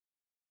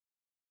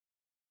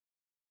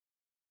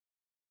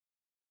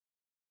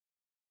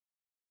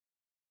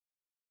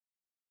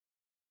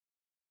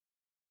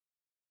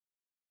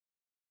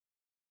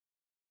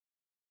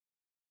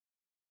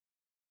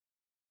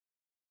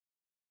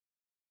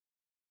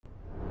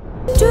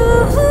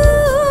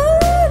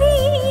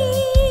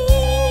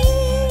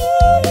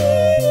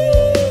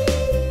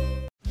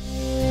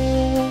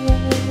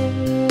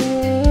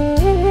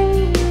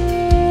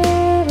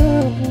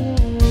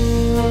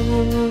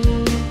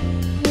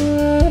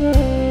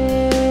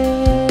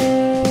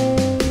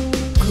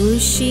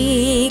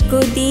खुशीको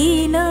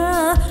दिन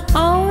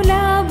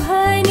आउला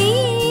भनी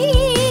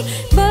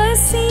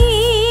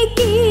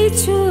बसेकी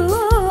छु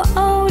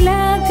औला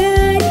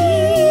गरी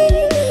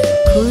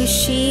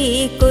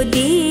खुशीको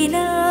दिन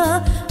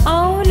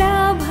आउला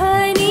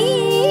भनी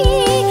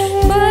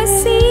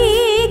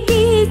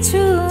बसेकी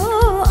छु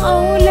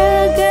औला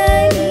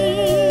गरी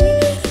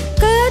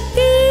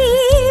कति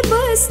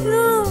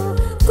बस्नु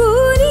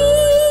कुरी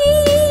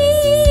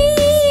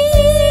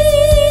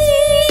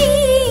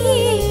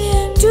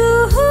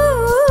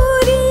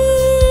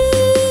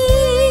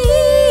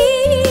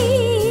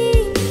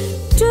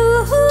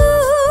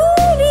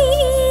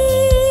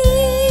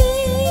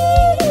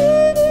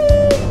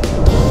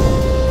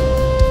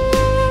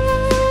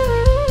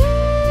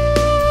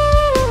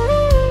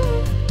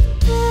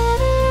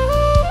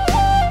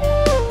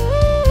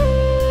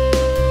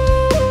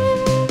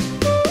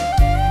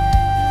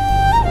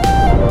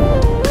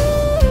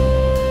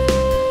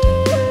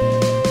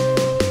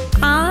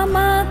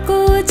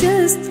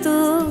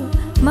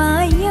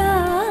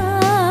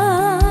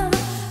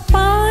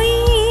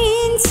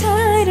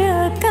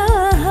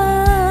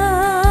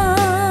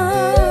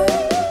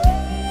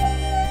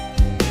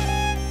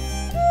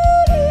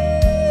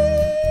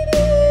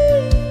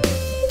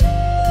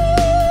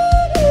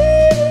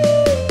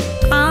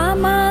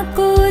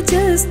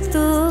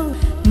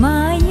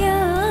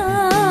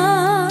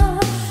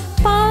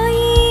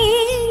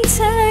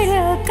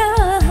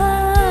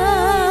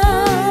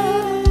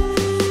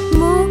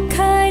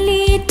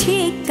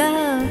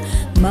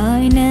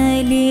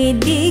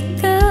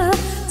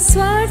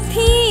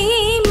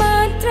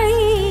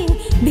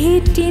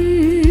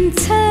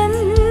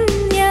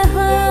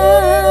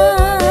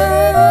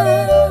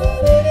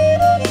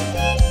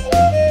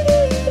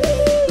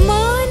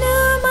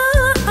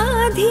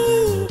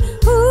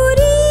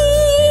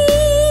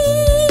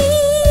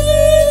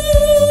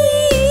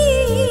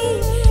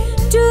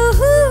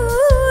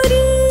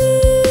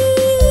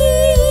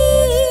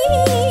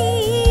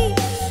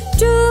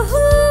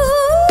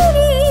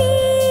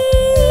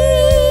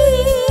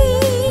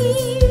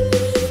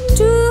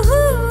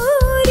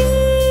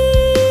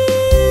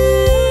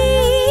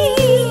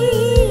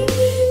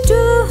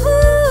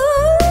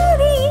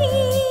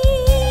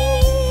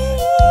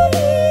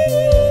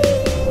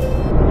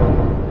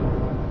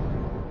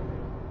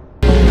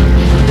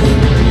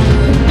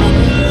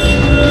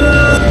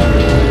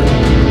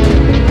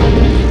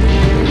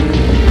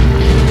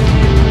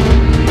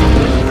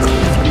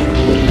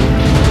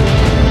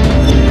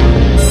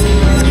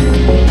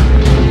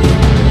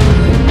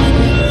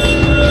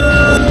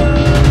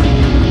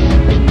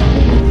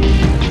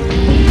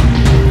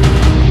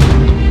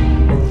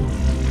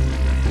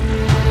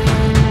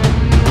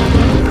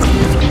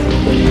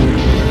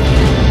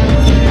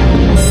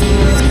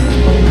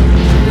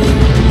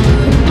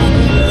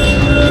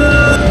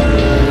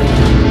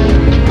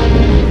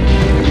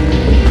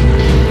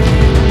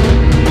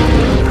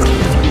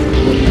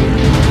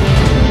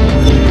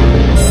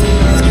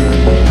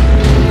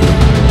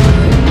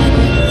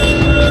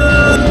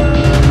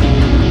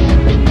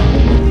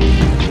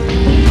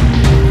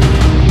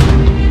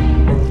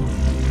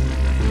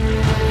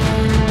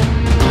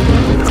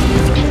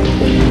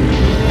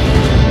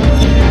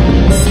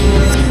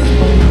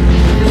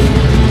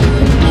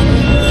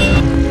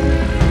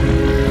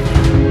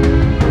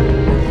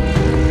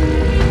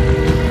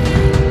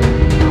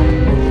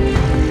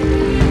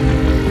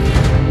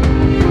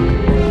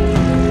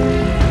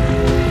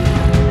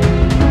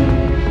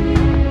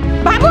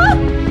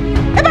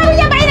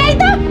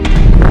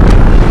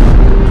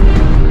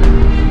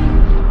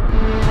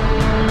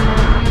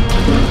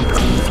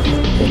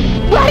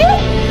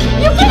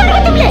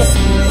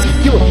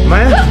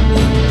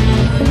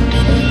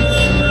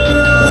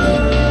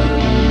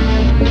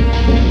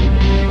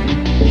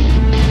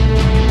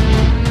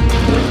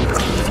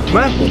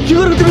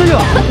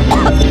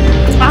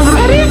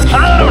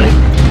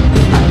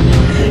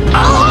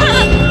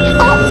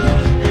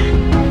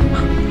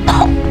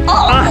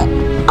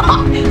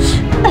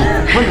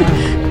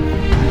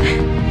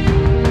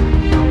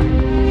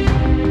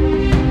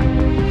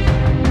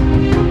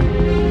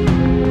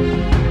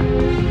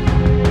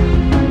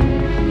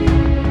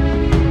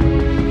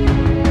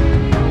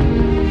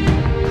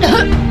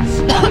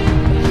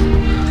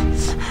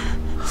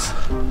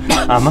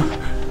आमा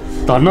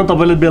धन्न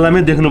तपाईले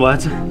बेलामै देख्नु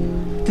भएछ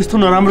त्यस्तो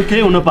नराम्रो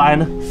केही हुन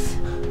पाएन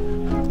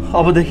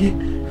अबदेखि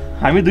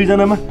हामी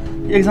दुईजनामा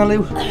एकजनाले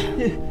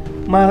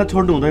मायालाई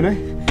छोड्नु हुँदैन है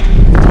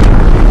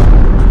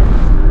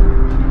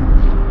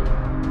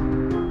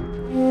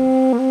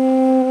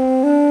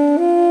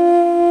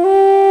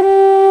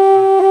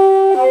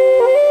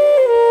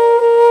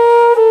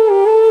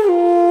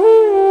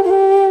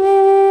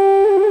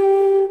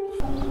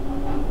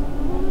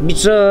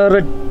बिचरा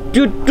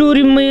त्यो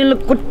टुरी मैले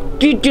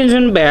कति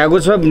टेन्सन भएको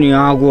छ नि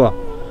आगो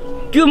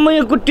त्यो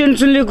मायाको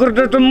टेन्सनले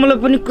गर्दा त मलाई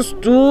पनि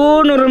कस्तो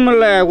नराम्रो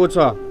लागेको छ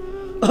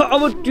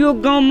अब त्यो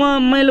गाउँमा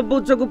माइला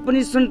बौचाको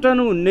पनि सन्तान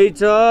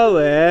हुनेछ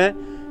हे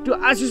त्यो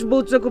आशिष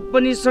बौचाको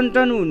पनि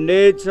सन्तान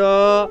हुनेछ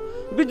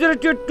बिचरा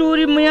त्यो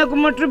टुरी मैयाको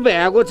मात्रै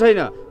भ्याएको छैन,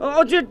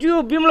 अझै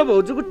त्यो बिमला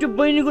भाउजूको त्यो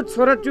बहिनीको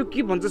छोरा त्यो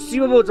के भन्छ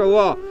शिव भाउ छ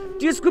वा,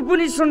 त्यसको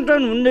पनि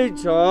सन्तान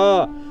हुँदैछ।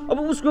 अब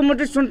उसको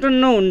मात्रै सन्तान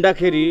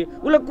नहुँदाखेरि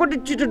उसलाई कति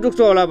चित्त दुख्छ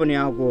होला भने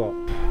आएको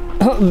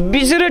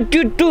बिचरा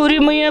त्यो टुरी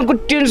मैयाको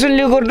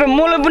टेन्सनले गर्दा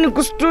मलाई पनि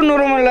कस्तो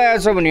नरमाइलो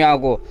लागेको छ भने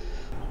आएको।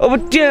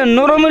 अब त्यहाँ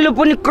नरमाइलो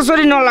पनि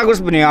कसरी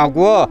नलागोस् भने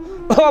आएको।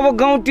 अब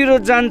गाउँतिर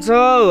जान्छ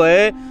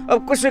है,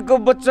 अब कसैको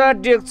बच्चा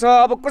देख्छ,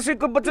 अब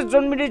कसैको बच्चा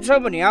जन्मिँदैछ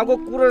भने आएको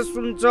कुरा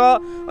सुन्छ,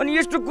 अनि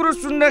यस्तो कुरो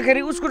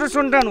सुन्दाखेरि उसको त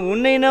सन्तान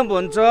हुँदैन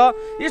भन्छ।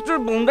 यस्तो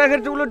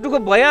हुँदाखेरि त उसलाई दुःख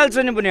भइहाल्छ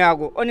नि भने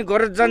आएको। अनि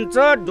घर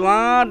जान्छ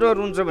ढुवाँडर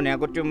हुन्छ भने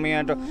आएको त्यो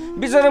मैया त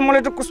बिचरा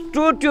मलाई त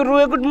कस्तो त्यो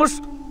रोएको म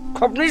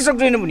खप्नै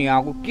सक्दैन भने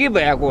आएको। के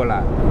भएको होला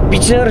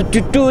बिचरा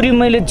त्यो टोरी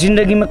मैले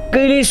जिन्दगीमा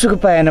कहिल्यै सुख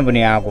पाएन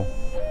भने आएको।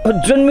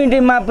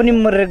 जन्मिँदैमा पनि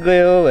मरेर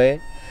गयो है,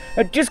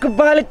 त्यसको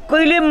बाले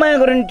कहिले माया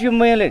गरेन त्यो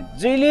मैयाले,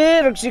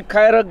 जहिले रक्सी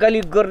खाएर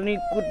गाली गर्ने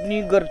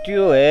कुट्ने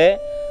गर्थ्यो है।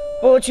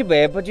 पछि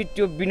भएपछि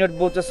त्यो विनोद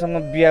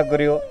बौचासँग बिहा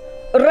गर्यो,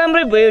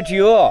 राम्रै भयो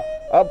थियो।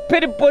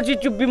 फेरि पछि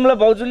त्यो बिमला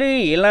भाउजूले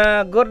हेला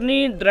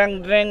गर्ने,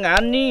 ड्राङ ड्राङ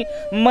हान्ने,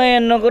 माया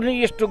नगर्ने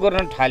यस्तो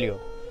गर्न थाल्यो।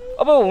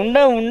 अब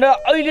हुँदा हुँदा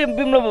अहिले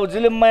बिमला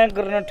भाउजूले माया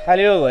गर्न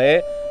थाल्यो भए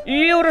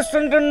एउटा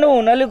सन्तान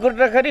नहुनाले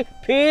गर्दाखेरि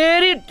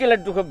फेरि त्यसलाई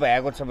दुःख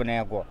भएको छ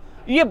भने आएको।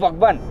 ए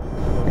भगवान्,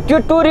 त्यो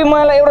टोरी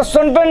मायालाई एउटा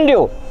सन्तान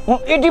दियो,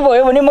 यति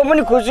भयो भने म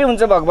पनि खुसी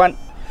हुन्छ भगवान्।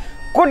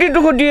 कति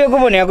दुःख दिएको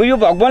भनेको यो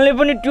भगवान्ले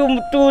पनि त्यो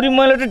टोरी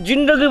मायालाई त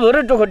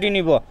जिन्दगीभर दुःख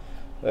दिने भयो।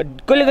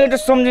 कहिलेकाहीँ त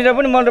सम्झिँदा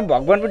पनि मलाई त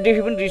भगवान् पनि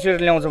देखि पनि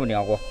रिसेर ल्याउँछ भने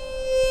आएको।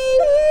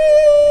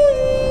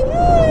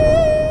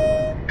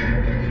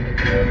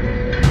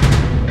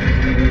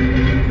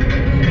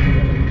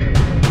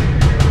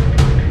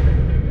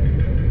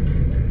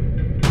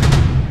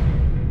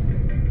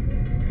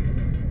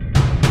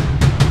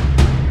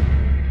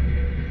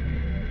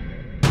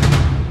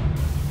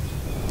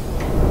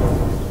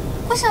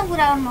 कसँग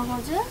कुरा गर्नुभएको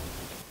हजुर?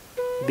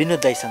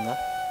 विनोद दाइसँग।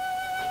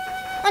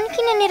 अनि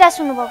किन निराश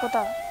हुनुभएको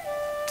त?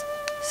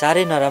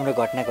 साह्रै नराम्रो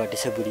घटना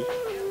घटेछ बुढी।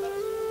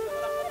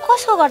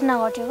 कसको घटना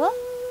घटेको?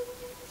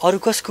 अरू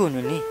कसको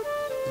हुनु नि,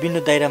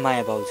 विनोद दाइ र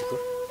माया भाउजूको।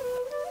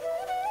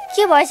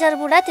 के भएछ र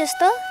बुढा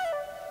त्यस्तो?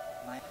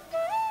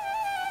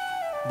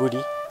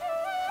 बुढी,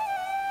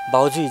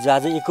 भाउजू हिजो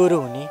आज एकरो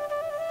हुने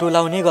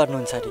टोलाउने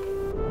गर्नुहुन्छ अरे।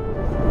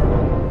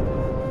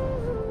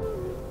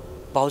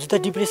 भाउजू त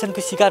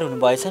डिप्रेसनको शिकार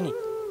हुनुभएछ नि।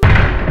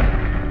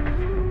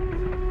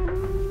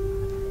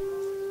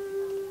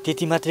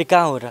 त्यति मात्रै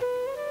कहाँ हो र,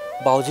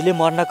 भाउजूले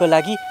मर्नको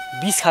लागि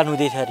विष खानु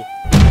हुँदै थियो अरे।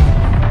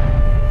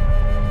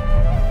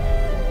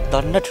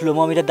 धन्न ठुलो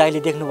मम्मी र दाइले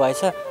देख्नु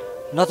भएछ,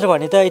 नत्र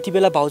भने त यति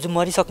बेला भाउजू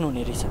मरिसक्नु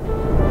हुने रहेछ।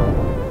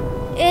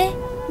 ए,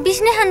 विष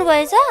नै खानु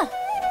भएछ?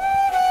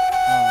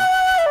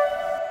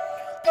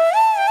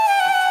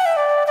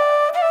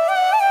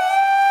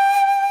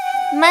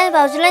 माया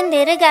भाउजूलाई नि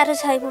धेरै गाह्रो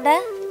छ है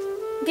बुढा,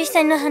 विष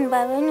चाहिँ नखानु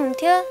भयो भने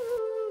हुन्थ्यो।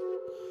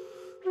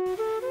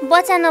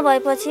 बच्चा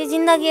नभएपछि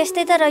जिन्दगी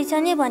यस्तै त रहेछ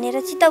नि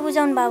भनेर चित्त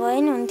बुझाउनु भयो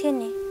भने हुन्थ्यो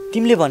नि।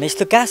 तिमीले भने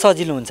जस्तो कहाँ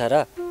सजिलो हुन्छ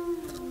र।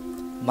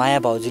 माया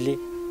भाउजूले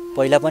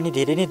पहिला पनि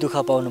धेरै नै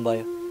दुःख पाउनु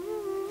भयो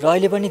र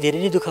अहिले पनि धेरै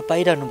नै दुःख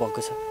पाइरहनु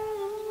भएको छ।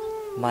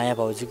 माया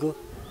भाउजूको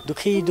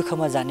दुःखै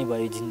दुःखमा जाने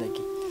भयो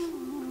जिन्दगी।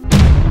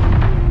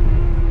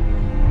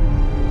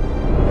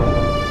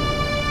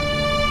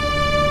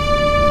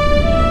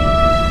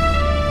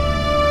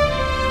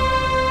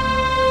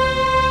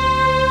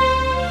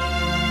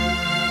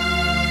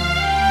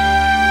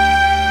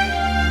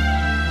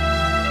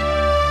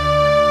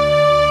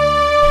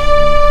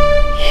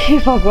 हे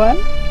भगवान्,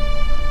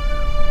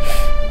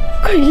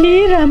 कहिले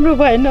राम्रो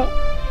भएन,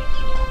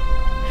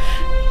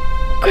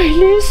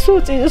 कहिले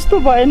सोचे जस्तो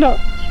भएन।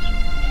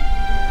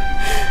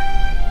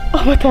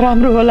 अब त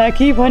राम्रो होला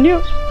कि भन्यो,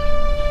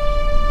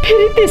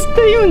 फेरि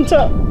त्यस्तै हुन्छ।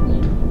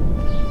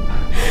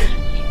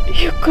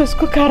 यो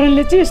कसको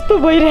कारणले चाहिँ यस्तो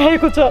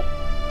भइरहेको छ?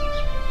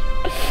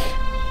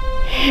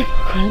 हे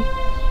भगवान्,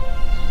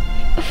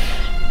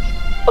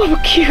 अब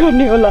के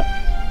गर्ने होला?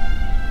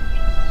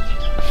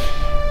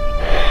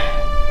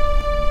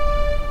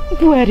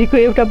 बुहारीको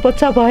एउटा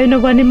बच्चा भएन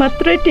भने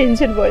मात्रै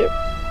टेन्सन भयो,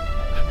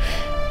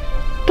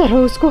 तर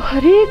उसको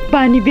हरेक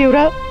बानी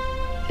बेहोरा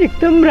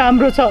एकदम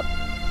राम्रो छ।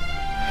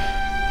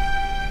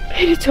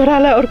 फेरि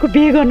छोरालाई अर्को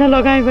बिहे गर्न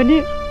लगायो भने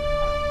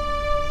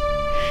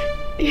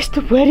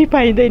यस्तो बुहारी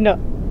पाइँदैन।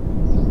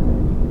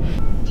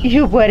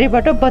 यो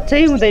बुहारीबाट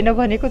बच्चै हुँदैन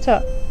भनेको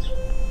छ।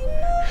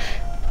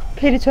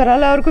 फेरि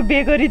छोरालाई अर्को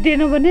बिहे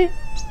गरिदिएन भने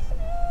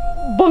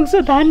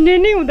वंश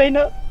धान्य नै हुँदैन,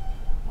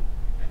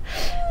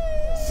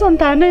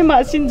 सन्तानै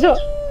मासिन्छ। म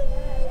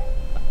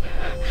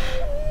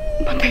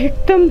त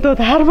एकदम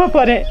दोधारमा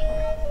परे।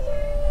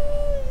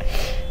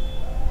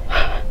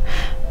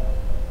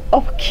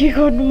 अब के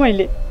गर्नु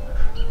मैले?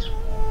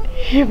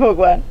 हे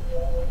भगवान्,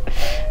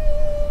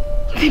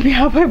 तिमी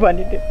आफै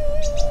भनिदेऊ,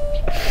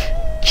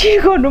 के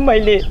गर्नु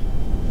मैले?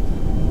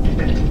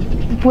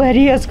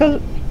 बुहारी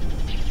आजकल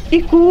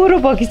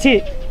एकोरो बगैँचे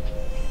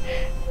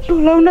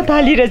टोलाउन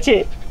थालिरहेछ,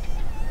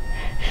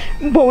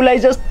 बाउलाई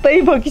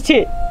जस्तै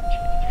बगैँचे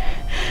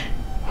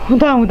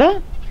हुँदा हुँदा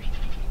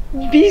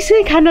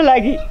विषै खान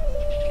लागि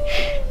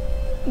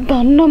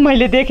धन्न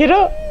मैले देखेर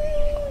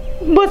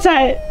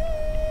बचाएँ,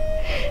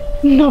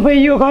 नभए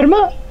यो घरमा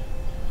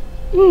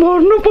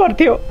मर्नु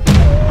पर्थ्यो।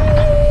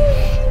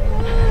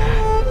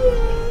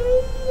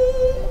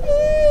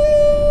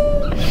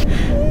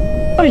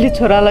 अहिले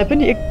छोरालाई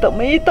पनि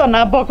एकदमै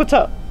तनाव भएको छ,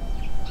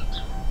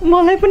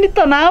 मलाई पनि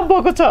तनाव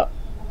भएको छ।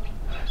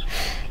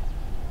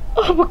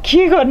 अब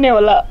के गर्ने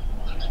होला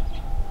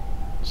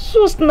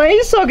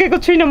सोच्नै सकेको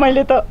छुइनँ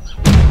मैले त।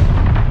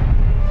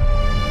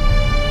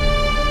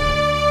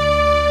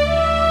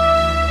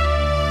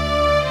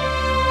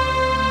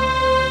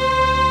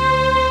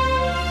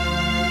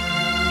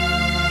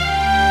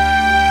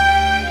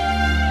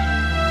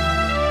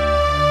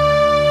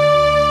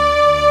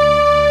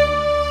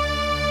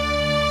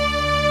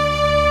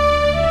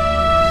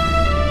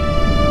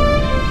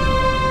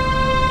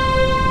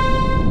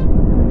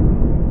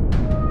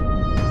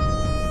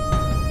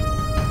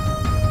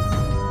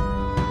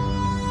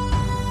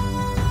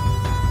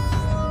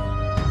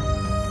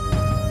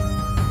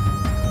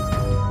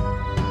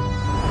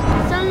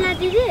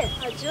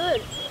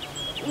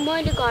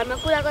 मैले घरमा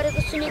कुरा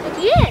गरेको सुनेको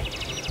थिएँ,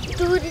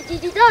 तुहुरी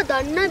दिदी त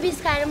धन्न विष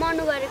खाएर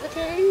मर्नु गरेको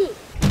थियो अरे नि।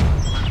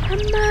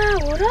 अम्मा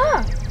हो र?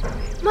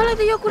 मलाई त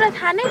यो कुरा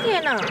थाहा नै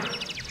थिएन।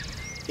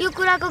 यो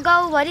कुराको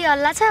गाउँभरि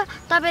हल्ला छ,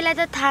 तपाईँलाई त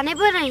थाहा नै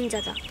पो रहन्छ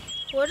त।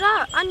 हो र?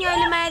 अनि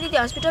अहिले माया दिदी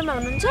हस्पिटलमा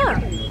हुनुहुन्छ?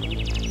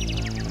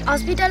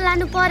 हस्पिटल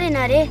लानु परेन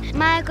अरे,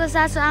 मायाको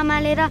सासु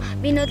आमाले र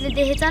विनोदले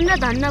देखेछन् र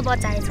धन्न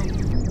बचाएछन्।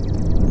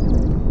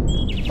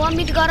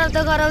 भमिट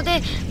गराउँदै गराउँदै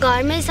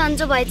घरमै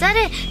सन्चो भएछ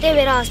अरे, त्यही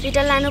भएर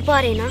हस्पिटल लानु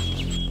परेन।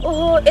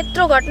 ओहो,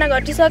 यत्रो घटना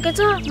घटिसकेछ,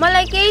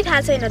 मलाई केही थाहा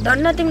छैन।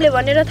 धन्न तिमीले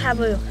भनेर थाहा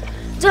भयो।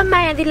 जाऊँ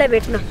माया दिदीलाई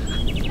भेट्न।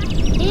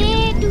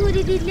 ए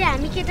तुहुरी दिदीले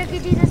हामी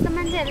केटाकेटी जस्तो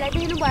मान्छेहरूलाई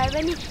देख्नु भयो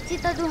भने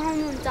चित्त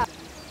दुखाउनुहुन्छ।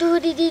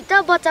 तुहुरी दिदी त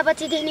बच्चा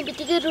बच्ची देख्ने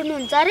बित्तिकै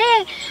रुनुहुन्छ अरे,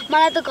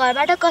 मलाई त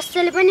घरबाट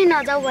कसैले पनि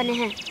नजाऊ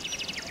भने।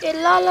 ए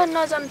ल ल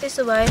नजाऊँ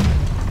त्यसो भए।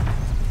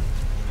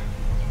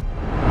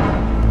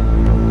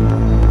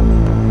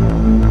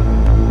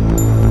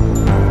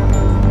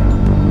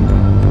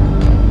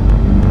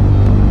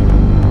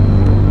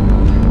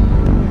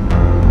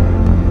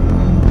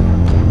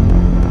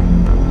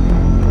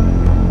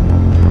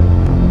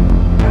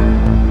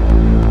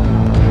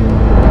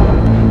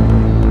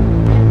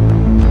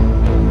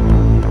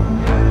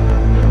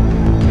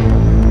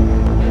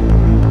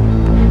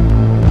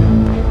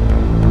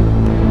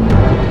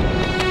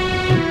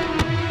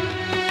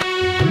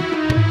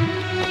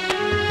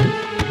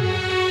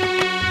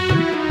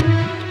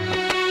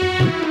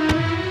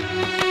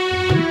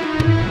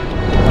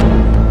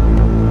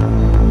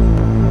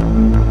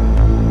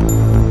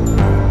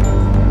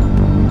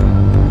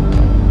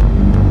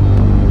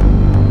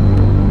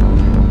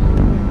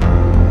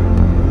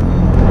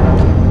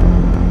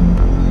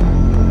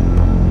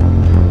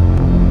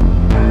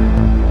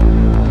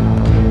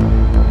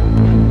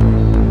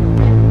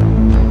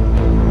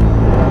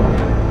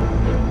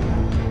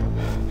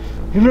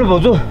 तिम्रो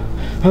भाउजू,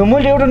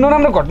 मैले एउटा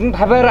नराम्रो घटना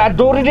थाहा पाएर आज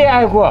दौडिँदै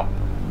आएको।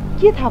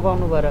 के थाहा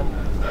पाउनु भयो?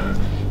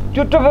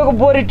 त्यो तपाईँको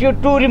बुहारी त्यो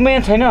टुरी माया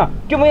छैन,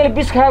 त्यो मैले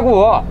विष खाएको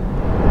हो।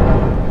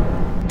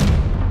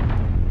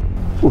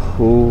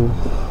 ओहो,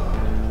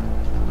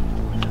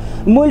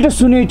 मैले त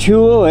सुनेको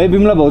थियो है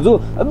बिमला भाउजू,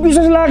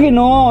 विश्वास लागेन,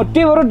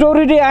 त्यही भएर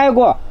दौडिँदै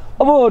आएको।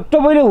 अब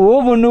तपाईँले हो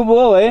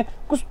भन्नुभयो है,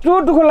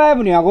 कस्तो दुःख लाग्यो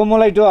भने आएको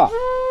मलाई त।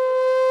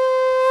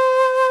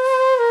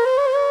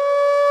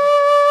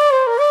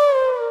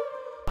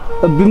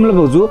 बिमला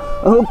भाउजू,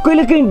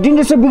 कहिले काहीँ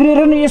दिनदशा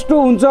बिग्रेर नै यस्तो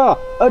हुन्छ,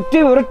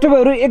 त्यही भएर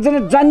तपाईँहरू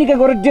एकजना जान्निका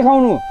गरेर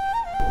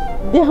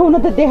देखाउन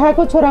त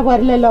देखाएको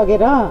छोराबुहारीलाई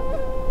लगेर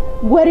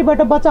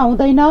बुहारीबाट बच्चा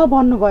हुँदैन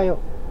भन्नुभयो,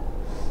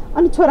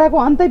 अनि छोराको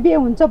अन्तै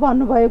बिहे हुन्छ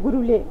भन्नुभयो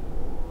गुरुले।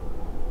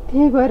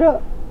 त्यही भएर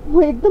म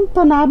एकदम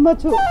तनावमा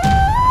छु।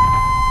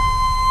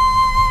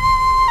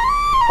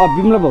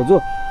 बिमला भाउजू,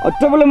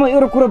 तपाईँलाई म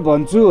एउटा कुरा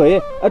भन्छु है,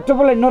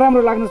 तपाईँलाई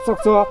नराम्रो लाग्न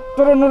सक्छ,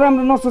 तर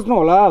नराम्रो नसोच्नु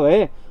होला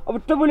है। अब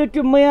तपाईँले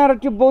त्यो माया र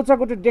त्यो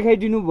बौचाको त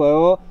देखाइदिनु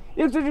भयो,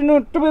 एकचोटि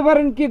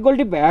तपाईँबाट के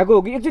गल्ती भएको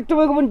हो कि एकचोटि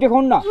तपाईँको पनि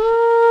देखाउनु न।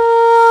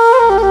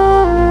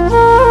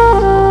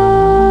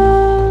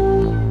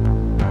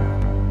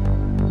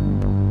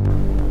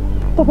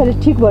 तपाईँले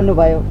ठिक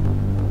भन्नुभयो,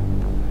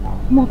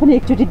 म पनि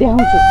एकचोटि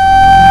देखाउँछु।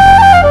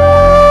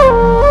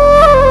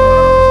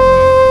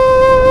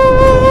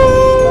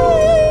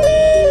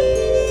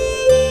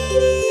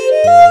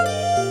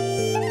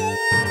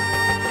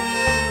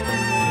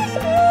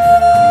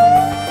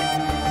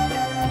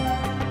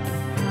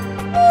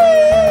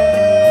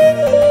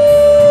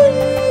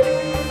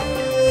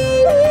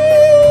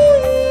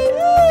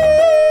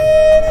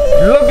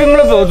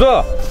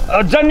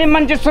 जान्ने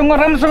मान्छेसँग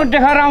राम्रोसँग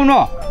देखाएर आउनु।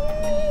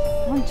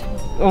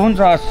 हुन्छ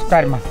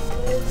हस्तारमा।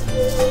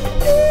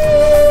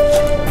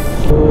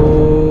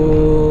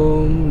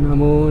 ओम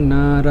नमो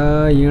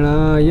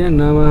नारायणाय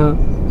नमः।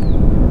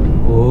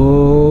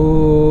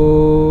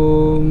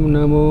 ओम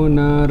नमो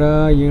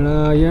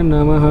नारायणाय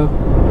नमः।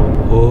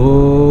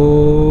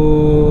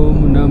 ओम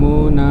नमो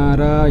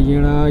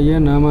नारायणाय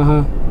नमः।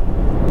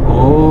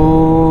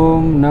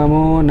 ओम नमो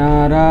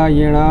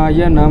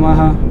नारायणाय नमः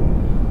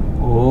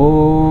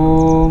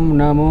ॐ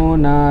नमो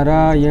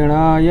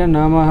नारायणाय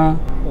नमः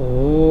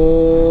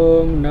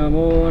ॐ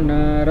नमो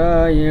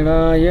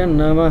नारायणाय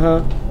नमः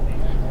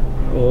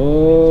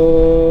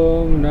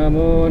ॐ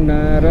नमो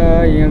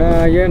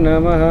नारायणाय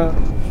नमः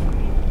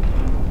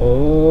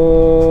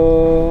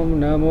ॐ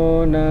नमो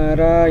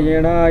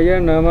नारायणाय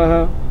नमः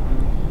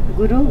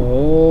गुरु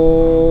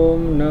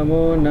ॐ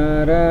नमो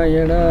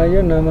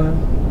नारायणाय नमः।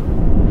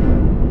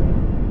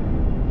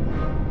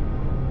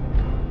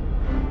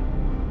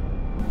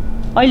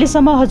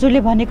 अहिलेसम्म हजुरले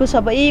भनेको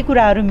सबै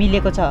कुराहरू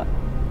मिलेको छ।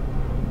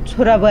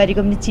 छोरा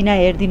बुहारीको पनि चिना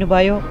हेरिदिनु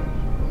भयो,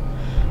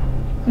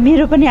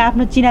 मेरो पनि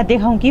आफ्नो चिना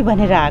देखाउँ कि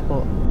भनेर आएको।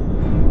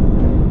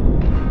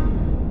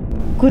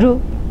 गुरु,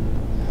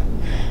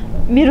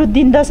 मेरो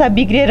दिनदशा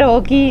बिग्रेर हो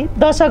कि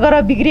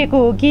दशा बिग्रेको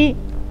हो कि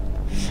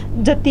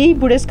जति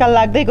बुढेसकाल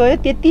लाग्दै गयो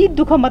त्यति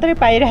दुःख मात्रै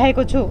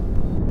पाइरहेको छु।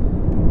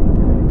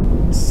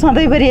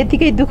 सधैँभरि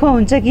यतिकै दुःख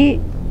हुन्छ कि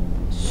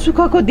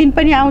सुखको दिन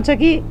पनि आउँछ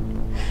कि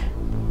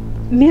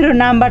मेरो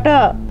नामबाट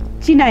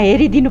चिना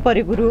हेरिदिनु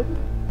पर्यो गुरु।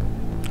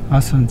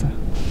 हस् हुन्छ।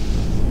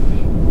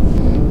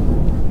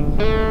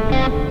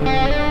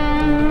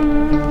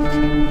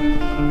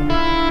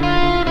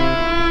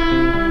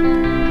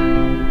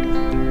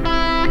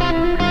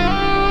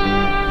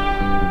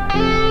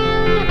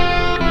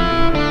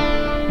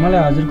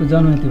 मलाई हजुरको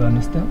जन्ममिति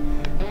भन्नुहोस् त।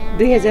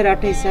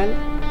 2028 साल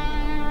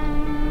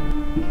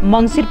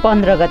मङ्सिर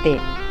 15 गते।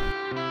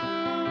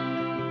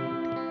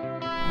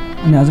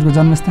 अनि हजुरको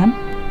जन्मस्थान?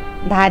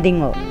 धादिङ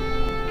हो।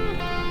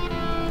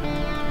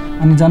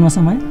 अनि जन्म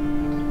समय?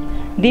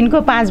 दिनको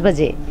 5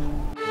 बजे।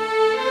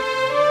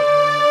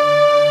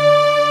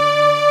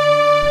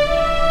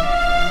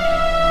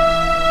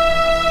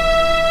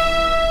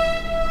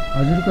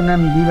 हजुरको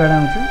नाम बिबाट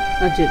आउँछ?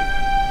 हजुर।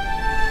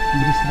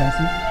 वृष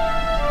राशि?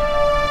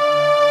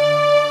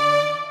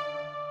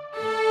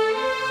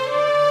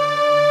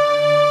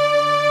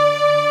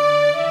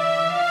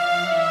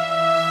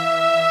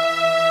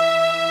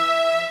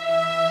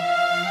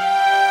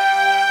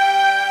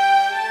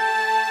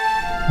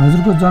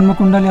 हजुरको जन्म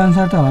कुण्डली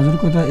अनुसार त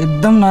हजुरको त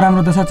एकदम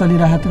नराम्रो दशा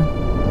चलिरहेको थियो।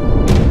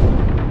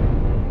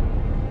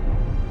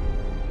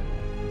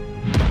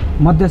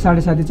 मध्य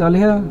 7.5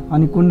 चल्यो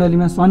अनि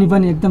कुण्डलीमा शनि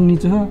पनि एकदम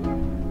निचो हो।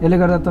 यसले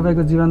गर्दा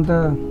तपाईँको जीवन त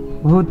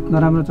बहुत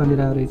नराम्रो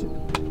चलिरहेको रहेछ।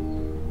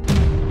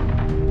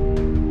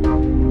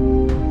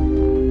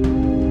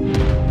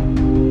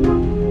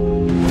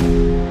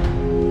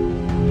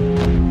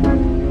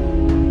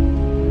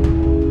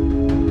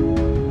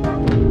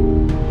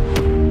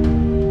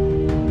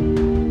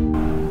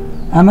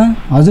 आमा,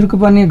 हजुरको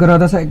पनि ग्रह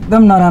दशा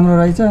एकदम नराम्रो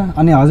रहेछ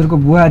अनि हजुरको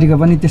बुहारीको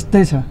पनि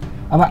त्यस्तै छ।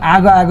 अब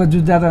आगो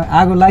जुझ्दा त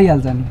आगो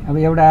लागिहाल्छ नि। अब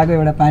एउटा आगो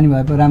एउटा पानी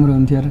भए पो राम्रो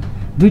हुन्थ्यो र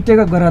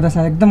दुईटैको ग्रह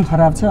दशा एकदम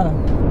खराब छ।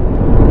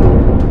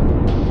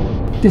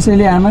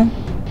 त्यसैले आमा,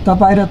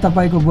 तपाईँ र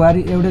तपाईँको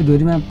बुहारी एउटै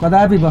धुरीमा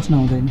कदापि बस्न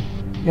हुँदैन।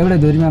 एउटै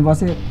धुरीमा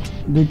बसे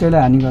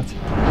दुईटैलाई हानि गर्छ।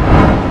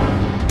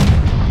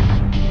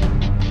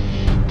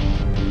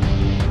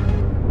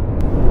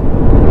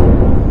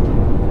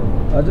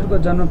 हजुरको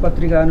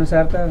जन्मपत्रिका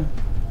अनुसार त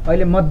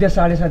अहिले मध्य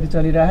 7.5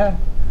 चलिरह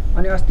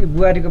अनि अस्ति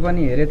बुहारीको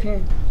पनि हेरेको थिएँ।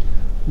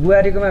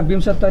 बुहारीकोमा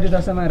 62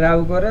 दशामा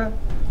राहुको र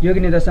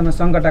योगिनी दशामा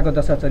सङ्कटाको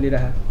दशा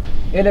चलिरह।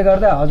 यसले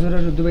गर्दा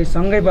हजुरहरू दुवै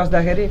सँगै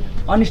बस्दाखेरि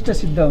अनिष्ट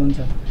सिद्ध हुन्छ।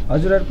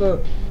 हजुरहरूको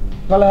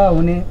कलह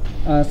हुने,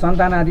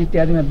 सन्तान आदि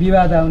इत्यादिमा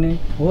विवाद आउने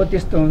हो,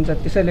 त्यस्तो हुन्छ।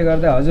 त्यसैले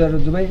गर्दा हजुरहरू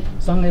दुवै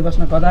सँगै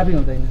बस्न कदापि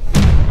हुँदैन।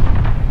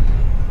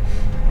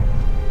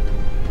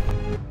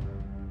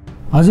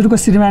 हजुरको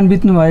श्रीमान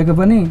बित्नु भएको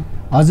पनि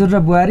हजुर र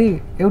बुहारी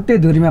एउटै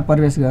धुरीमा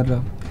प्रवेश गरेर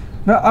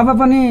र अब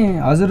पनि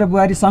हजुर र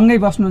बुहारी सँगै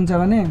बस्नुहुन्छ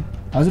भने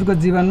हजुरको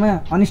जीवनमा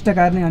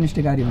अनिष्टकारी नै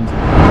अनिष्टकारी हुन्छ।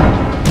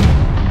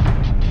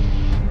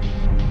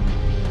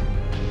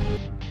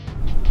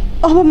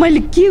 अब मैले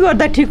के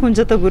गर्दा ठिक हुन्छ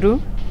त गुरु?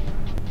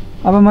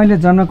 अब मैले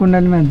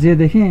जन्मकुण्डलीमा जे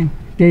देखेँ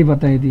त्यही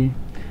बताइदिएँ।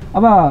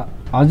 अब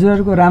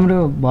हजुरहरूको राम्रो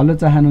भलो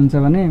चाहनुहुन्छ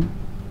भने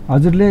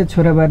हजुरले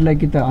छोराबारीलाई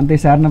कि त अन्तै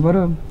सार्न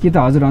पर्यो कि त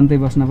हजुर अन्तै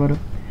बस्न पर्यो।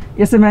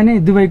 यसैमा नै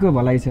दुवैको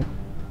भलाइ छ।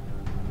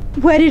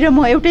 बुहारी र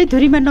म एउटै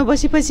धुरीमा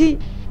नबसेपछि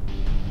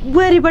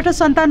बुहारीबाट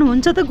सन्तान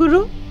हुन्छ त गुरु?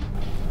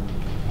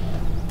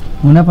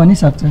 हुन पनि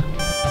सक्छ।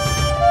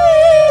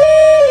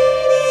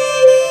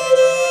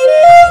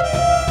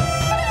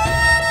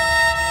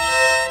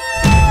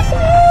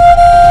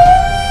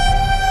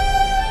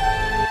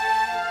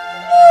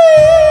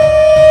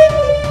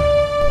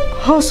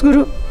 हस्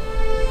गुरु,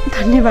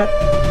 धन्यवाद।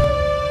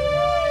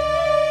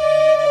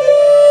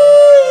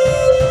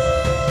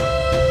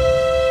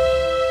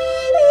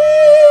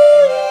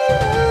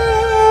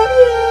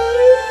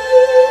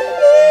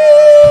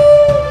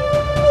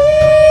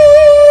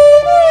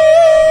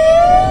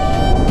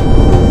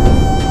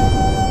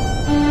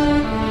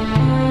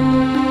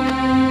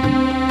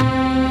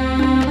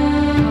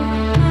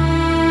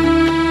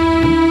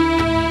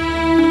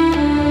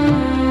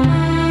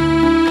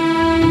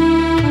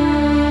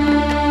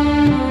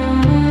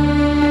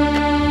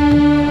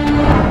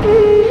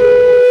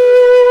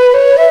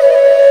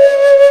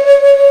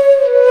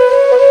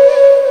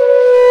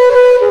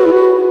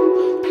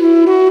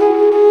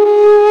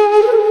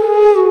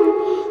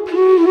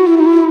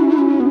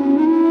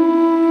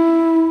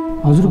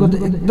 त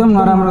एकदम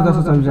नराम्रो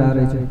दशा चलिरहेको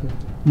रहेछ।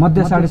 मध्य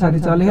 7.5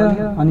 चल्यो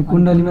अनि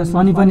कुण्डलीमा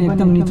शनि पनि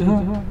एकदम निचो छ।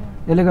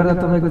 यसले गर्दा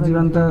तपाईँको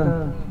जीवन त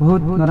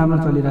बहुत नराम्रो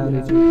चलिरहेको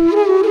रहेछ।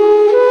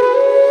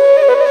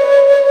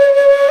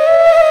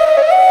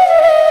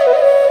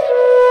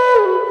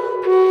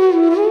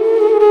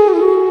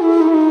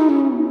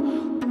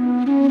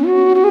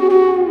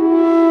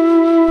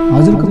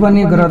 हजुरको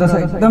पनि ग्रह दशा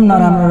एकदम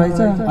नराम्रो रहेछ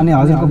अनि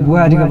हजुरको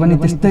बुहारीको पनि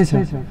त्यस्तै छ।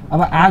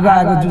 अब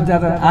आगो जुझ्दा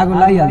त आगो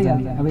लागिहाल्छ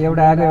नि। अब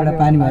एउटा आगो एउटा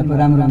पानी भए पो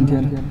राम्रो हुन्थ्यो।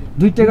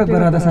 दुईटैको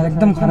ग्रह दशा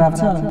एकदम खराब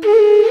छ।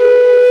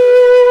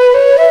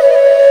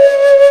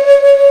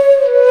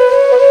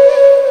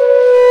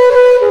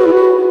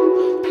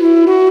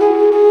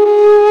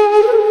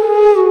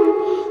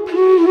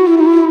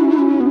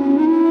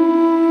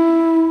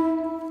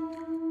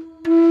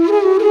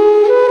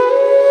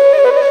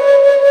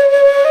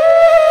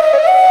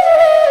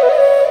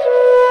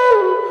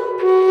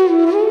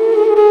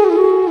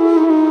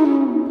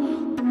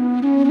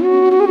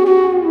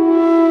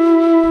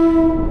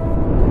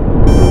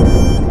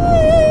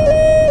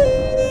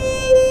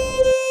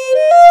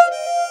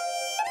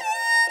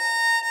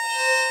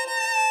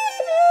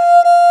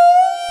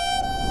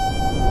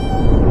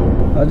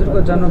 हजुरको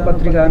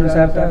जन्मपत्रिका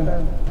अनुसार त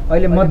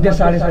अहिले मध्य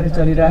 7.5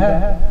 चलिरह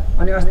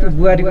अनि अस्ति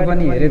बुहारीको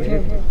पनि हेरेको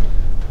थिएँ।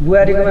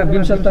 बुहारीकोमा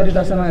 72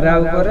 दशामा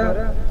राहुको र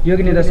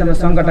योगिनी दशामा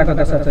सङ्कटाको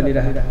दशा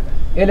चलिरहेको।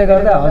 यसले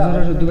गर्दा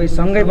हजुरहरू दुवै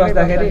सँगै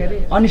बस्दाखेरि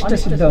अनिष्ट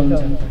सिद्ध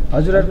हुन्छ।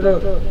 हजुरहरूको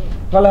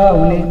कलह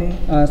हुने,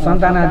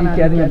 सन्तान आदि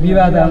इत्यादिमा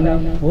विवाद आउने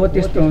हो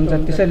त्यस्तो हुन्छ।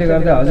 त्यसैले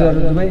गर्दा हजुरहरू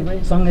दुवै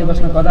सँगै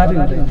बस्न कदापि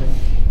हुँदैन।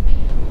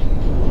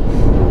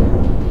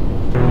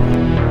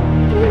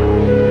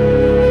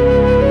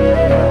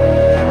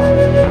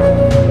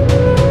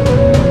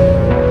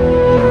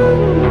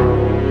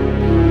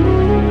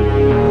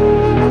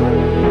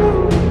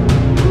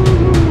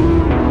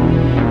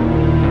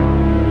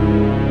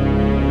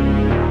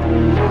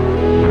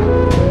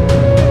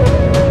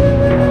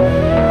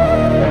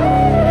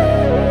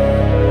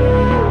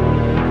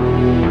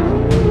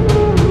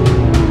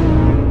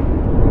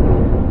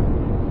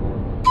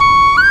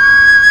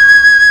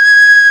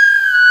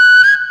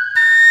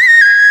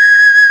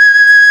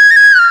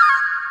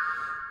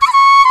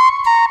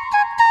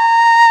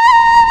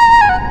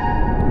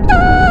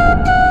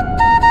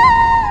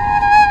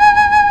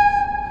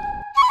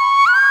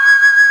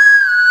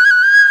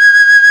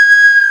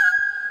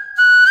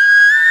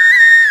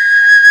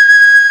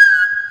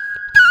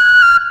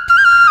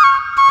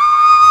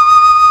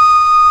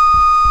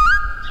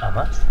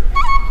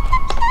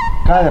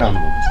 कहाँ गएर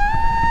आउनुभयो?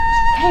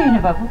 खै होइन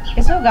बाबु,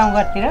 यसो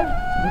गाउँघरतिर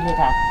बुलेर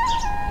आएको।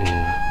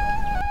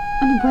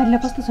 अनि बुहारीलाई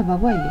कस्तो छ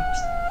बाबु अहिले?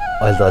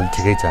 अहिले त अलि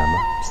ठिकै छ आमा।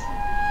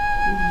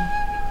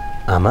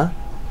 आमा,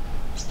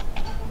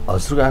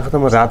 हजुरको आँखा त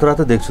म रातो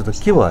रातो देख्छु त,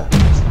 के भयो?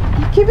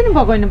 के पनि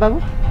भएको होइन बाबु,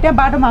 त्यहाँ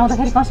बाटोमा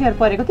आउँदाखेरि कसिएर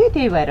परेको थियो,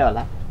 त्यही भएर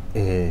होला।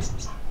 ए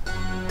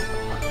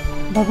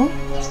बाबु,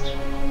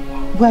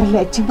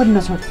 बुहारीलाई एकछिन पनि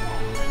नछोड,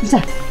 जा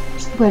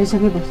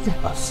बुहारीसँगै बस जा।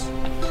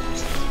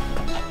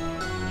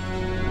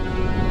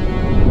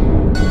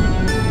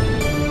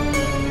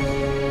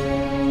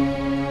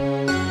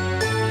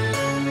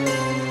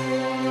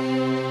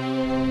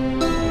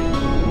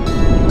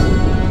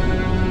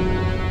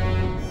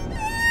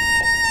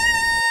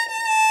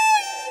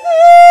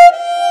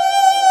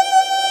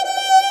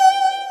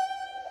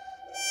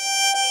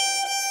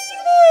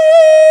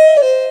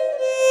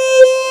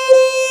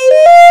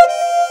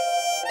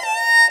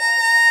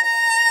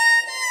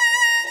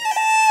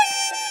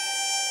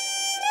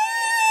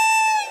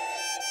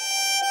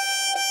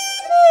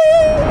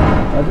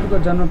 हजुरको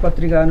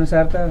जन्मपत्रिका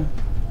अनुसार त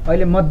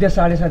अहिले मध्य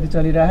 7.5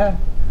 चलिरह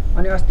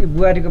अनि अस्ति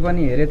बुहारीको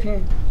पनि हेरेको थिएँ।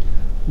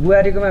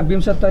 बुहारीकोमा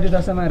 72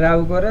 दशामा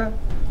राहुको र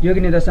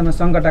योगिनी दशामा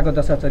सङ्कटाको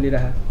दशा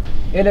चलिरह।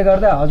 यसले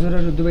गर्दा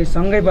हजुरहरू दुवै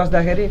सँगै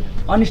बस्दाखेरि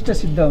अनिष्ट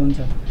सिद्ध हुन्छ।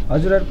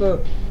 हजुरहरूको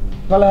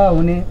कलह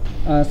हुने,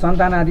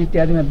 सन्तान आदि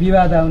इत्यादिमा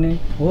विवाद आउने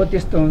हो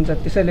त्यस्तो हुन्छ।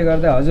 त्यसैले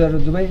गर्दा हजुरहरू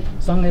दुवै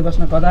सँगै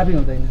बस्न कदापि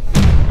हुँदैन।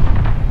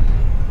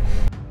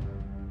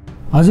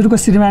 हजुरको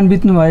श्रीमान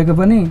बित्नु भएको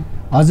पनि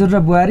हजुर र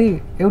बुहारी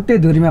एउटै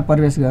धुरीमा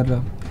प्रवेश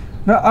गरेर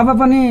र अब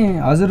पनि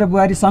हजुर र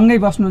बुहारी सँगै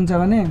बस्नुहुन्छ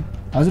भने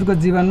हजुरको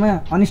जीवनमा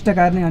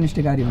अनिष्टकारी नै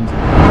अनिष्टकारी हुन्छ।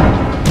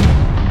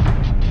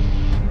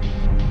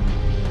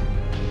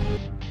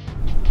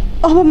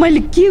 अब मैले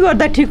के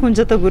गर्दा ठिक हुन्छ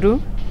त गुरु?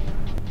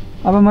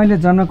 अब मैले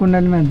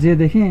जन्मकुण्डलीमा जे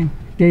देखेँ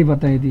त्यही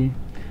बताइदिएँ।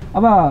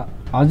 अब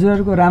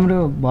हजुरहरूको राम्रो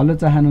भलो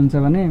चाहनुहुन्छ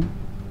भने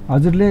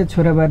हजुरले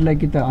छोराबारीलाई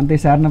कि त अन्तै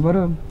सार्न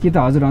पर्यो कि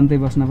त हजुर अन्तै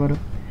बस्न पर्यो।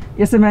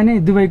 यसैमा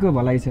नै दुवैको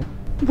भलाइ छ।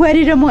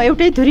 बुहारी र म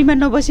एउटै धुरीमा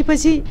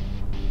नबसेपछि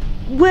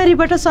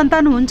बुहारीबाट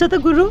सन्तान हुन्छ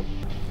त गुरु?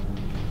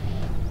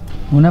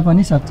 हुन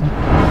पनि सक्छ।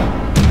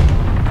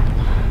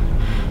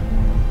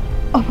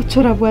 अब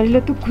छोरा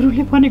बुहारीलाई त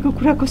गुरुले भनेको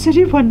कुरा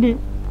कसरी भन्ने?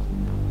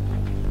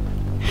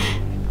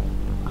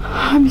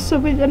 हामी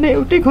सबैजना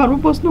एउटै घरमा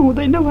बस्नु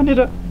हुँदैन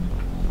भनेर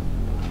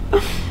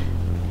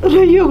र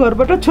यो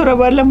घरबाट छोरा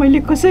बुहारीलाई मैले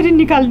कसरी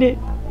निकाल्ने?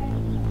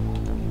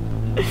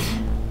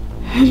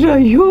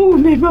 र यो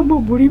उमेरमा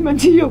म बुढी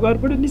मान्छे यो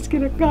घरबाट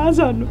निस्केर कहाँ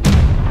जानु?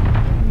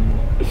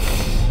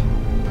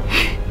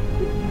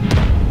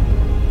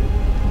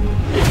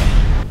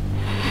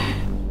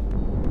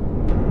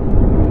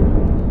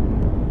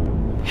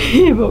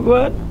 हे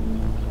भगवान्,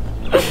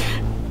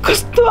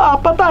 कस्तो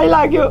आपत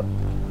आइलाग्यो।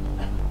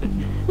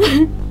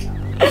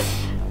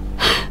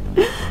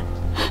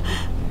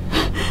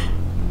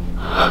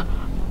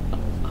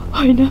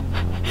 होइन,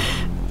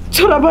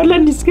 छोराबारलाई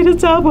निस्केर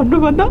जा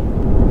भन्नुभन्दा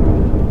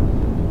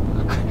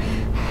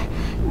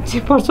जे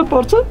पर्छ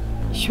पर्छ,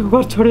 यो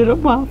घर छोडेर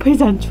म आफै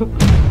जान्छु।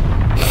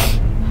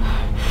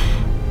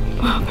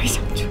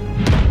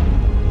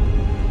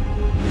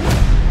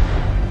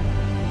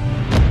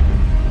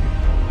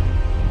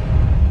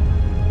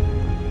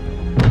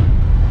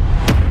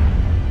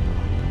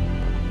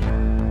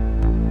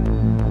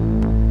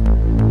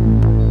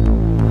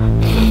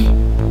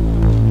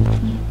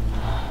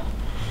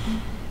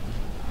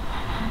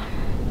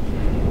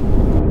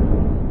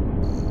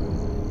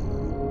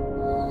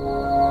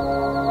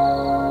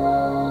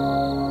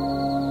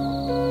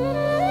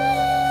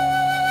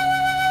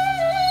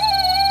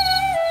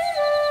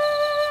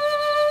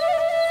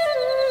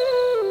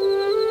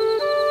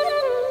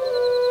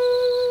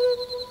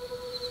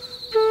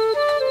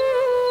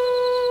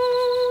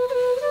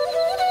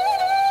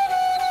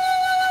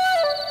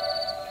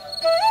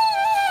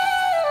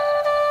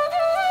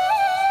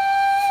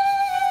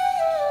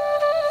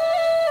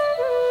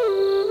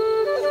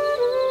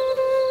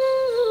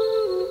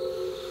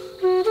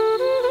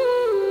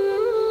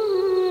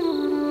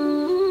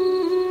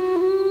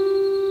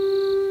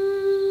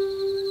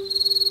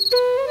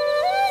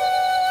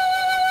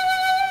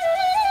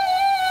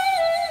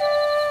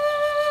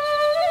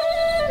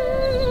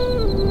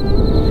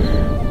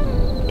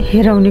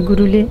 हेराउने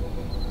गुरुले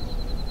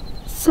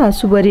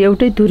सासूबरी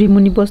एउटै धुरी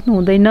मुनि बस्नु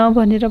हुँदैन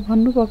भनेर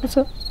भन्नुभएको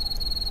छ।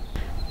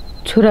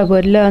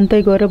 छोराबरीलाई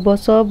अन्तै गएर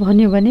बस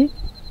भन्यो भने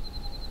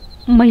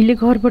मैले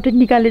घरबाट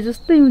निकाले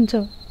जस्तै हुन्छ।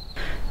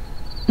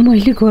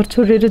 मैले घर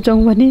छोडेर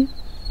जाउँ भने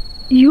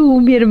यो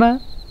उमेरमा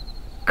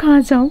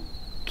कहाँ जाउँ,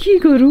 के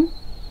गरौँ?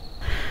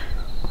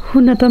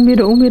 हुन त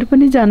मेरो उमेर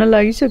पनि जान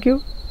लागिसक्यो।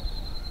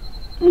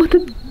 म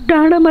त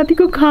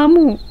डाँडामाथिको खाम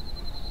हुँ।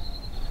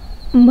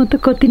 म त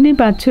कति नै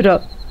बाँच्छु र।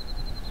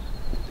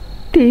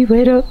 त्यही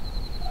भएर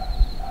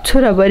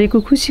छोराबारीको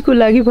खुसीको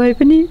लागि भए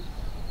पनि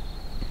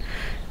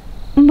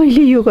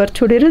मैले यो घर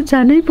छोडेर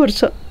जानै पर्छ।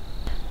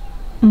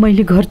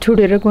 मैले घर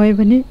छोडेर गएँ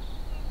भने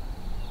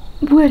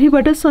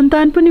बुहारीबाट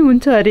सन्तान पनि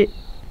हुन्छ अरे।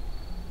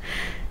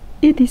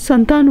 यदि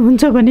सन्तान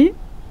हुन्छ भने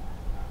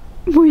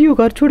म यो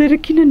घर छोडेर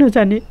किन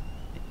नजाने?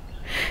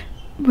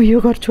 म यो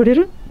घर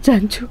छोडेर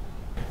जान्छु।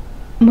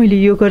 मैले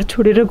यो घर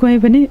छोडेर गएँ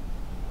भने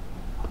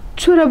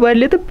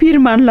छोराबारीले त पिर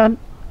मान्लान्,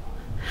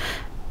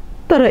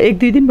 तर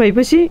 1-2 दिन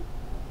भएपछि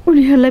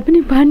उनीहरूलाई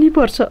पनि बानी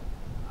पर्छ।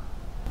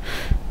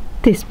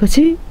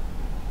 त्यसपछि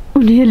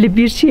उनीहरूले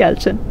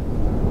बिर्सिहाल्छन्।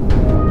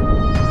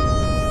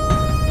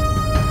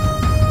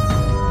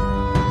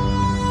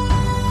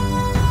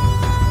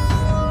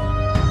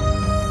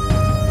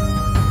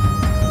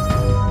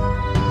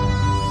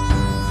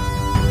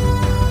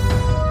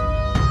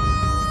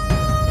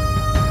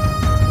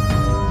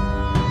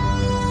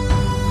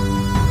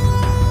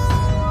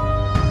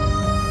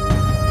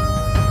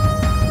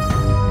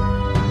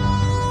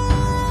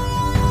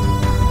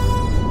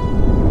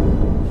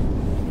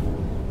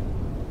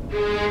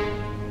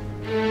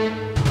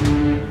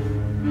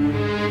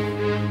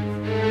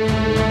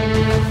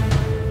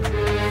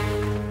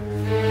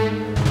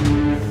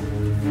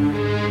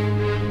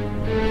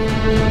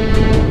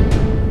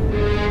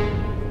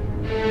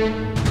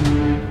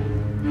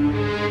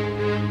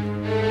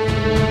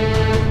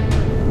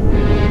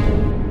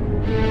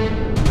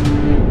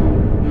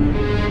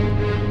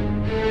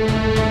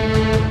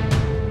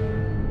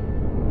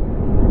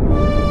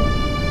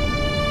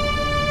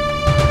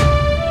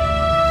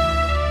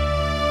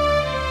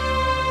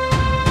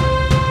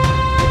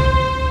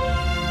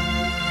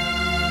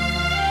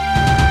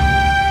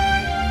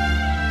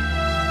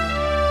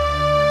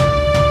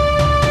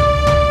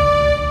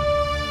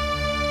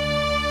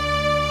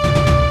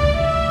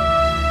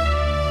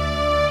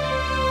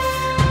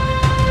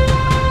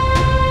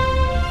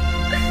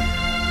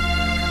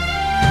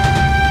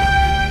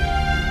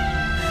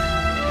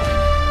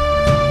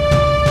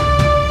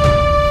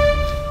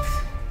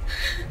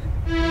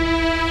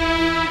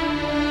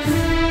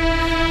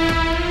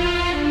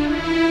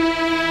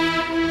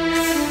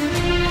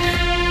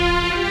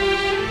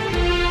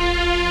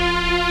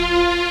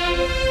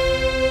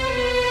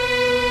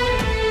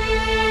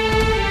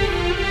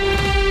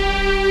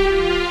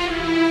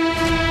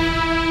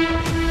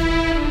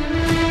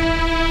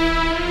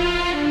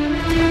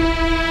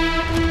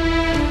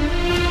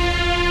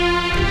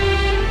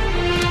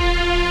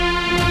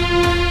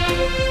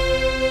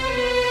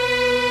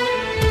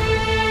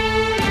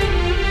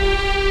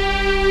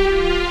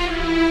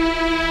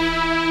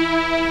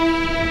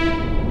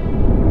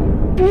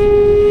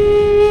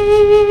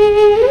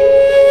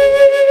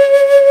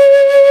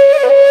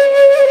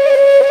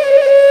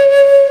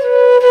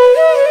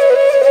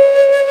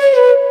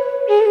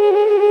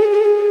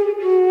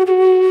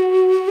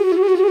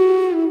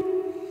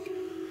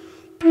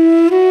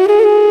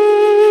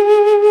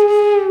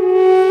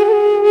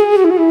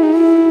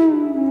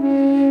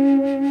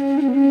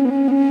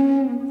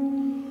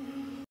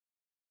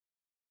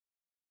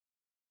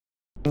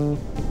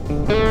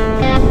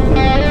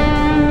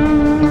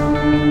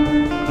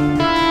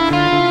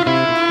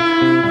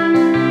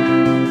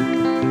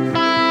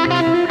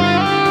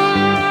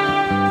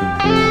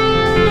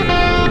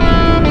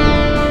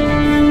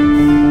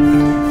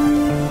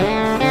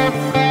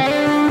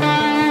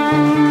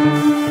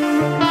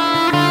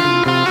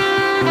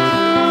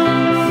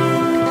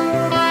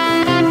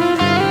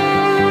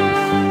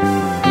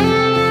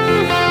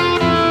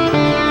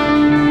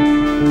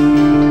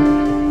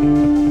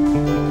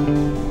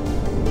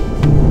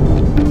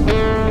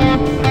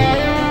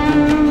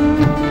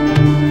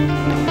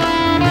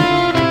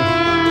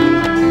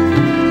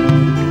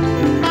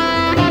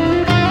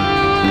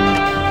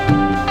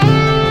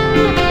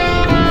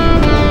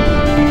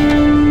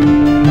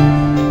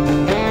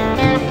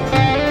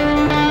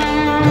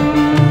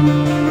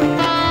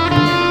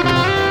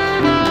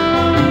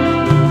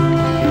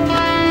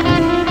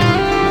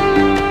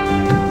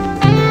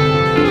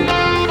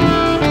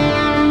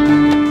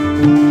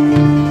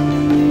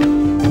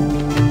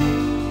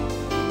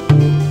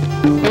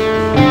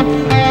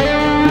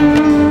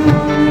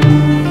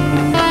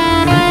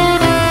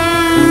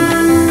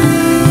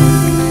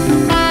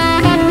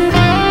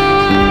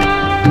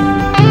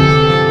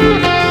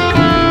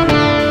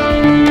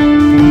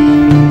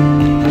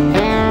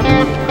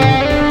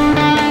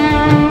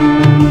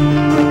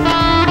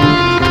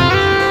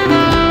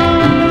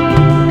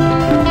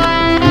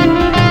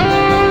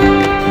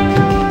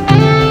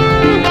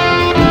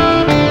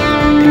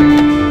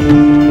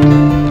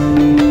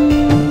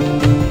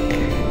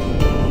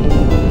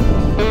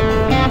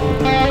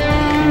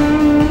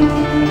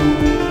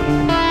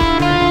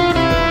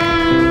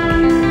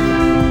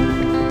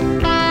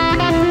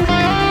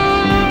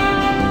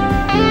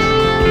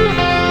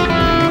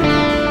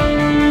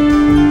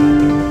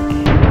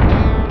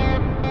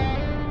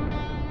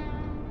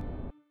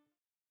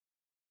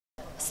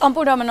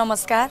 सम्पूर्णमा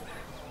नमस्कार।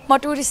 म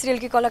टुरी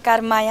सिरियलकी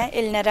कलाकार माया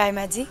एलिना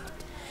रायमाझी।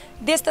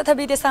 देश तथा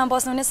विदेशमा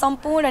बस्नुहुने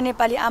सम्पूर्ण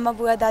नेपाली आमा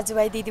बुवा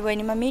दाजुभाइ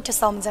दिदीबहिनीमा मिठो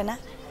सम्झना।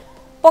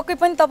 पक्कै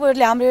पनि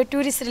तपाईहरूले हाम्रो यो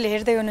टुरी सिरियल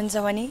हेर्दै हुनुहुन्छ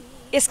भने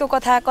यसको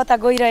कथा कता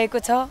गइरहेको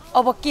छ,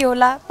 अब के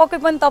होला, पक्कै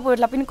पनि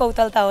तपाईँहरूलाई पनि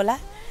कौतलता होला।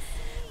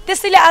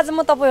 त्यसैले आज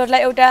म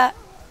तपाईँहरूलाई एउटा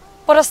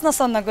प्रश्न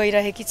सोध्न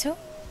गइरहेकी छु।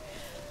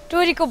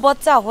 टुरीको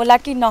बच्चा होला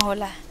कि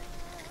नहोला?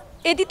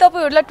 यदि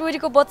तपाईँहरूलाई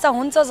टुरीको बच्चा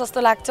हुन्छ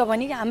जस्तो लाग्छ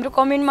भने हाम्रो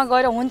कमेन्टमा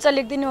गएर हुन्छ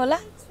लेखिदिनु होला,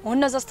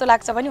 हुन्न जस्तो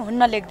लाग्छ भने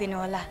हुन्न लेखिदिनु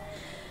होला।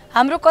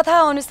 हाम्रो कथा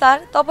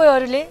अनुसार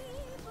तपाईँहरूले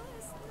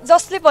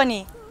जसले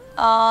पनि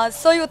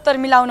सही उत्तर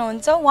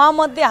मिलाउनुहुन्छ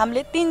उहाँमध्ये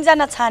हामीले 3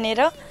 जना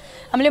छानेर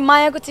हामीले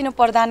मायाको चिनो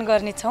प्रदान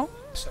गर्नेछौँ।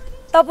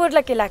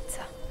 तपाईँहरूलाई के लाग्छ?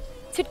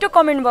 छिट्टो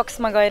कमेन्ट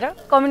बक्समा गएर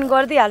कमेन्ट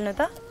गरिदिइहाल्नु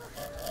त।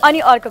 अनि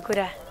अर्को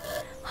कुरा,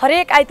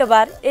 हरेक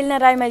आइतबार एलिना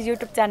रायमाझी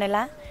युट्युब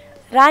च्यानलमा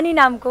रानी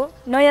नामको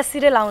नयाँ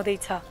सिरियल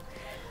आउँदैछ।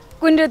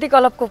 कुण्डती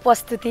क्लबको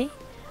प्रस्तुति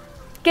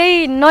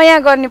केही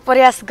नयाँ गर्ने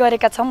प्रयास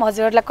गरेका छौँ।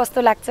 हजुरहरूलाई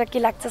कस्तो लाग्छ के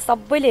लाग्छ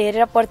सबैले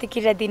हेरेर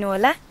प्रतिक्रिया दिनु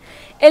होला।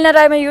 एलिना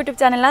रायमाझी युट्युब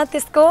च्यानलमा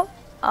त्यसको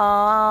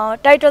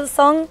टाइटल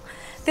सङ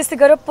त्यस्तै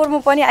गरेर प्रोमो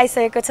पनि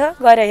आइसकेको छ,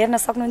 गएर हेर्न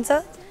सक्नुहुन्छ।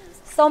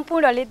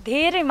 सम्पूर्णले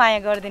धेरै माया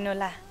गरिदिनु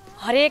होला।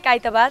 हरेक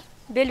आइतबार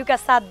बेलुका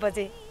 7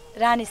 बजे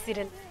रानी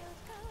सिरियल।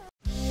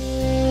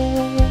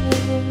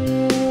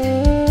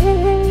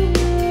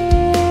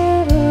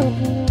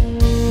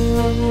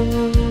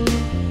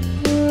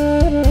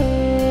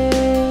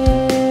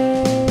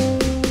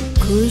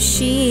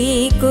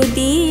 खुशीको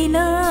दिन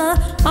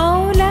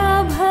आउला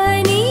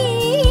भनी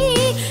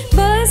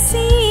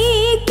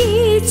बसेकी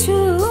छु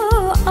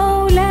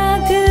औला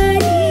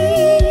गरी।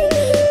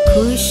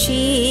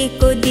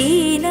 खुशीको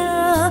दिन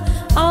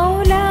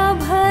आउला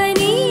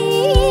भनी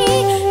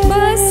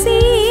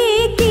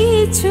बसेकी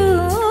छु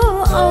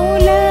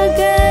औला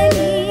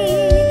गरी।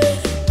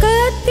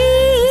 कति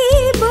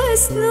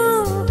बस्नु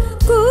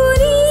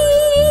कुरी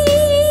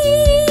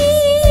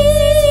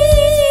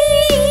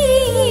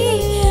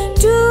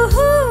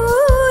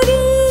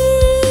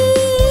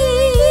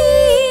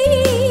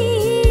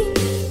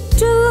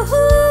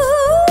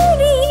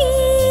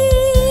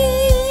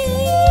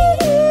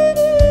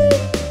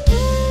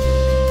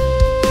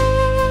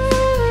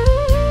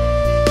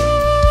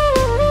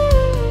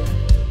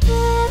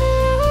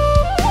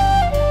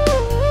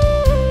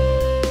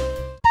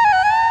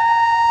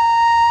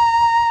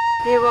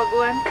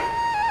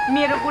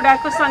मेरो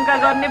बुढाको शङ्का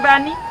गर्ने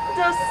बानी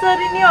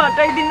जसरी नै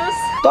हटाइदिनुस्।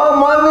 त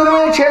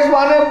मन्दिरमै छेस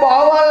भने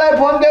भगवानलाई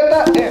फोन दे त।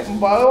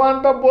 भगवान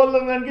त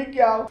बोल्दैनन् कि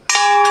क्या हो?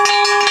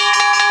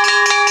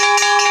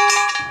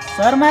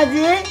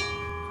 शर्माजी,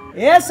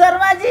 ए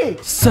शर्माजी,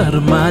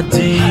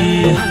 शर्माजी,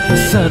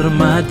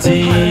 शर्माजी।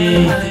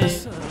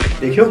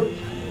 देख्यौ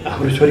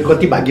हाम्रो छोरी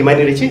कति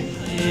भाग्यमानी रहेछ।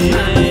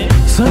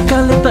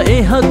 सरकारले त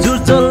ए हजुर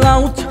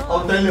चलाउँछ।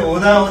 अब तैँले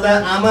हुँदा हुँदा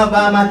आमा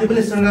बा माथि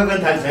पनि शङ्का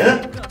गर्न थाल्छ हैन?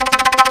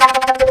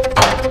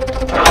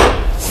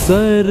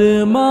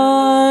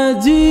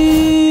 शर्माजी,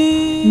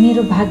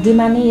 मेरो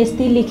भाग्यमा नै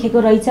यस्तै लेखेको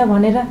रहेछ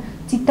भनेर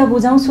चित्त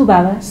बुझाउँछु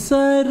बाबा।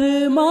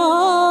 शर्मा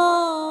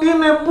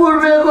तिमी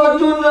पूर्वेको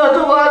जुन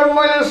जस्तो भएर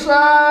मैले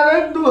साह्रै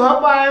दुःख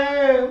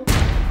पाएँ।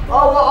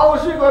 अब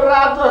औँसीको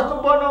रात जस्तो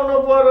बनाउनु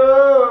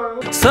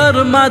पर्यो।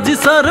 शर्माजी,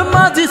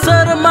 शर्माजी,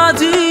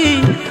 शर्माजी,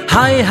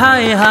 हाय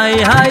हाय हाय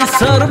हाय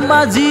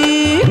शर्माजी।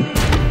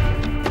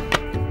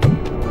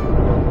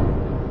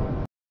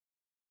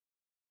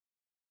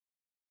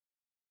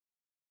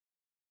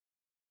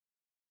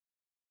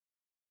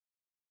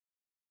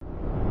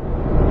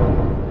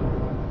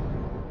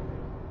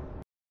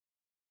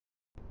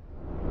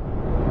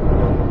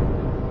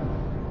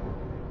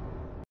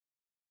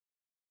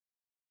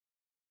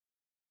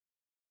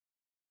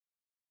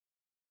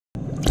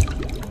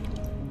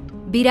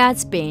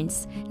 विराज पेन्ट्स,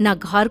 न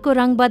घरको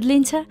रङ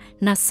बदलिन्छ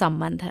न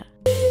सम्बन्ध।